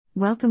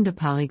Welcome to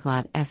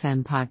Polyglot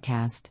FM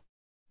podcast.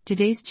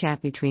 Today's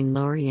chat between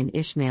Lori and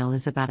Ishmael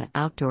is about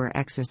outdoor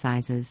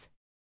exercises.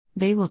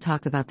 They will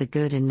talk about the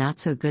good and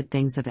not so good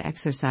things of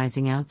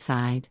exercising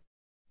outside.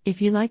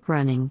 If you like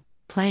running,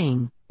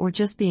 playing, or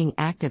just being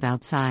active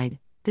outside,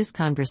 this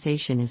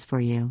conversation is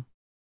for you.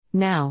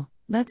 Now,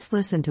 let's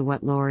listen to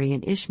what Lori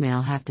and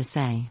Ishmael have to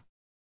say.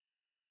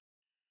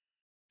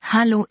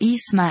 Hallo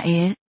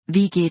Ismael,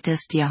 wie geht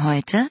es dir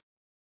heute?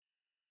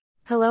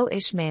 Hello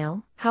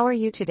Ishmael, how are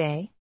you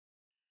today?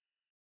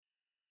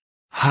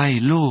 Hi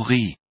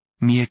Lori,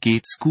 mir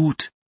geht's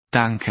gut,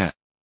 danke.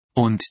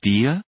 Und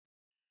dir?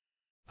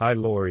 Hi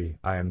Lori,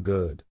 I am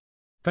good.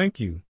 Thank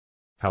you.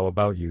 How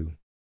about you?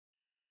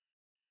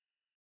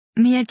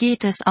 Mir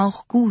geht es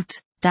auch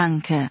gut,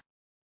 danke.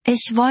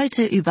 Ich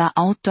wollte über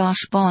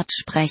Outdoor-Sport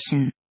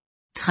sprechen.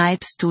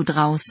 Treibst du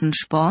draußen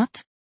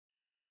Sport?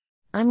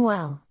 I'm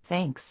well,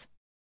 thanks.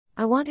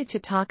 I wanted to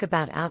talk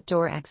about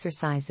outdoor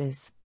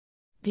exercises.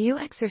 Do you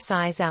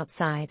exercise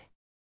outside?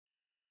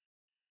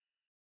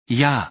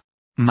 Ja,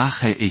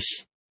 mache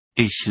ich.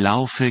 Ich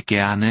laufe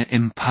gerne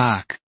im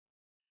Park.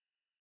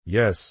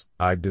 Yes,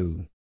 I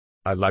do.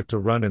 I like to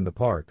run in the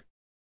park.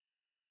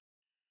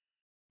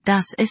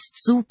 Das ist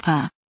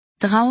super.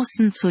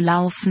 Draußen zu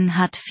laufen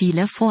hat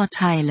viele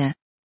Vorteile.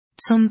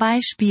 Zum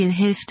Beispiel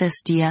hilft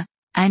es dir,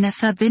 eine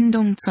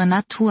Verbindung zur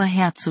Natur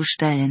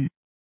herzustellen.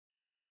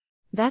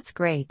 That's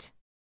great.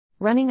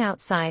 Running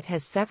outside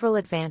has several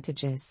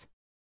advantages.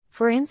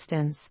 For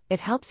instance,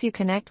 it helps you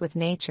connect with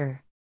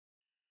nature.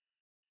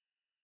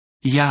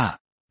 Ja,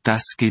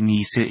 das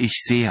genieße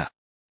ich sehr.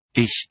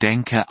 Ich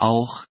denke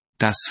auch,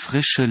 dass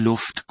frische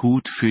Luft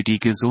gut für die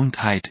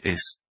Gesundheit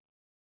ist.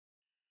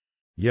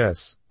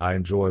 Yes, I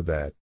enjoy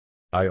that.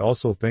 I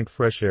also think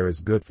fresh air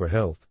is good for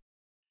health.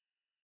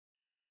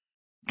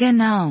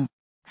 Genau.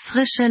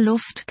 Frische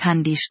Luft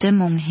kann die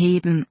Stimmung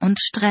heben und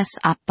Stress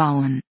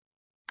abbauen.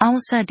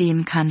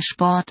 Außerdem kann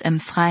Sport im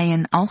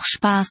Freien auch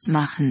Spaß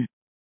machen.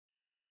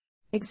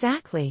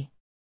 Exactly.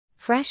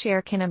 Fresh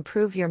air can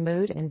improve your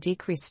mood and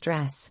decrease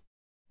stress.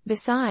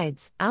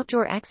 Besides,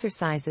 outdoor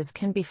exercises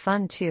can be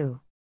fun too.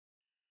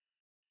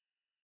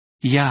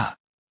 Ja,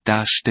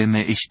 da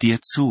stimme ich dir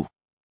zu.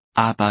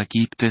 Aber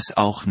gibt es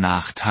auch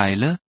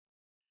Nachteile?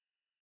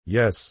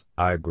 Yes,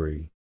 I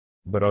agree.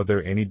 But are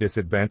there any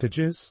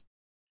disadvantages?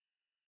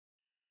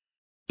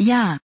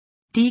 Ja,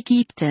 die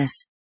gibt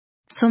es.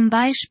 Zum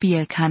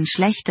Beispiel kann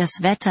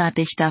schlechtes Wetter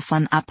dich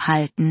davon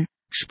abhalten,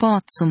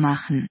 Sport zu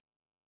machen.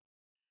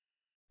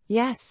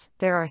 Yes,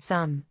 there are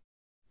some.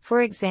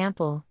 For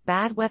example,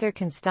 bad weather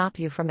can stop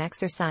you from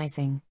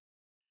exercising.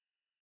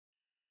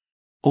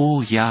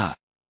 Oh ja,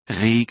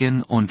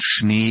 Regen und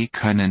Schnee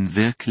können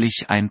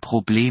wirklich ein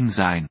Problem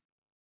sein.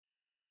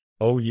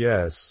 Oh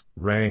yes,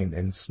 rain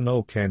and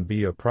snow can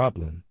be a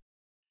problem.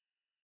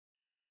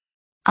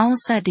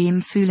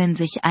 Außerdem fühlen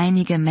sich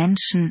einige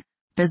Menschen,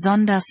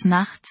 besonders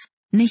nachts,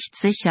 nicht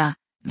sicher,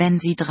 wenn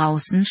sie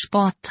draußen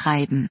Sport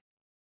treiben.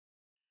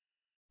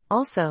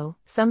 Also,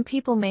 some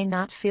people may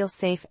not feel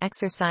safe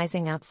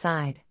exercising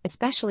outside,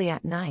 especially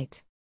at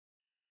night.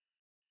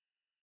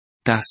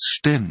 Das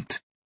stimmt.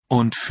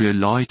 Und für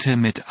Leute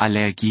mit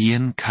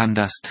Allergien kann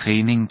das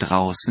Training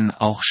draußen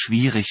auch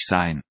schwierig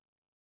sein.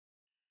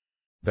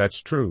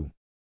 That's true.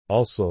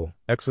 Also,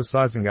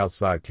 exercising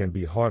outside can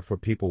be hard for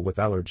people with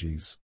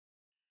allergies.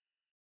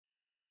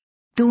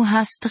 Du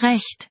hast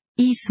recht,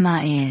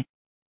 Ismael.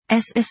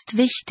 Es ist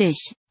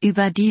wichtig,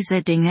 über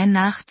diese Dinge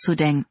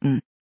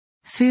nachzudenken.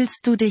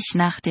 Fühlst du dich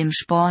nach dem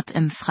Sport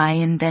im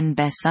Freien denn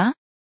besser?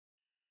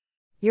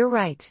 You're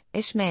right,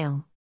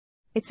 Ishmael.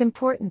 It's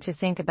important to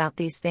think about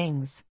these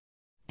things.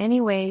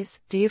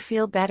 Anyways, do you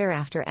feel better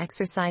after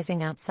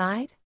exercising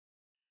outside?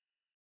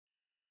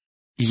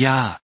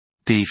 Ja,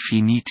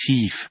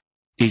 definitiv.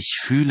 Ich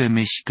fühle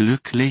mich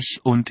glücklich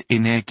und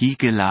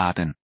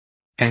energiegeladen.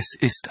 Es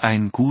ist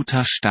ein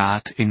guter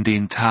Start in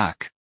den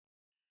Tag.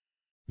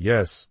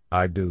 Yes,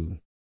 I do.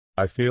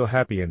 I feel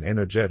happy and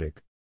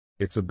energetic.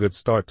 It's a good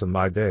start to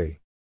my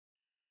day.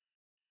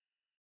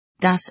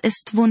 Das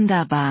ist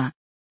wunderbar.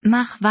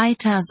 Mach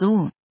weiter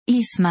so,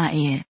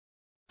 Ismael.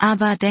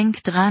 Aber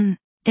denk dran,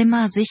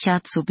 immer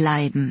sicher zu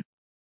bleiben.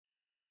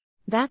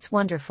 That's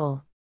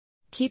wonderful.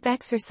 Keep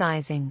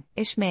exercising,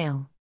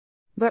 Ishmael.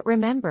 But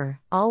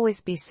remember,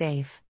 always be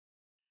safe.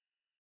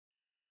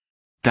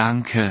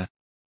 Danke,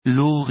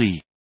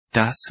 Lori.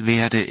 Das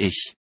werde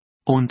ich.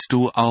 Und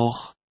du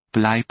auch,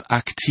 bleib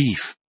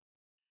aktiv.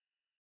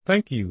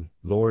 Thank you,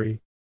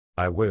 Lori.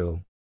 I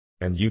will.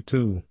 And you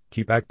too,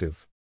 keep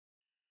active.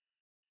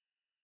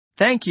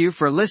 Thank you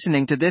for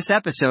listening to this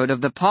episode of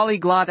the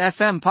Polyglot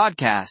FM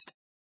podcast.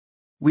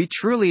 We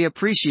truly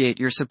appreciate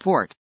your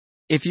support.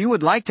 If you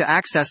would like to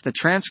access the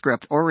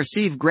transcript or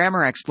receive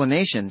grammar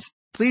explanations,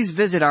 please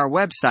visit our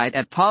website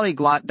at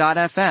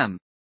polyglot.fm.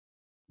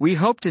 We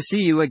hope to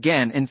see you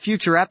again in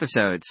future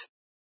episodes.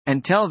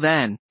 Until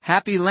then,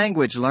 happy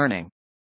language learning.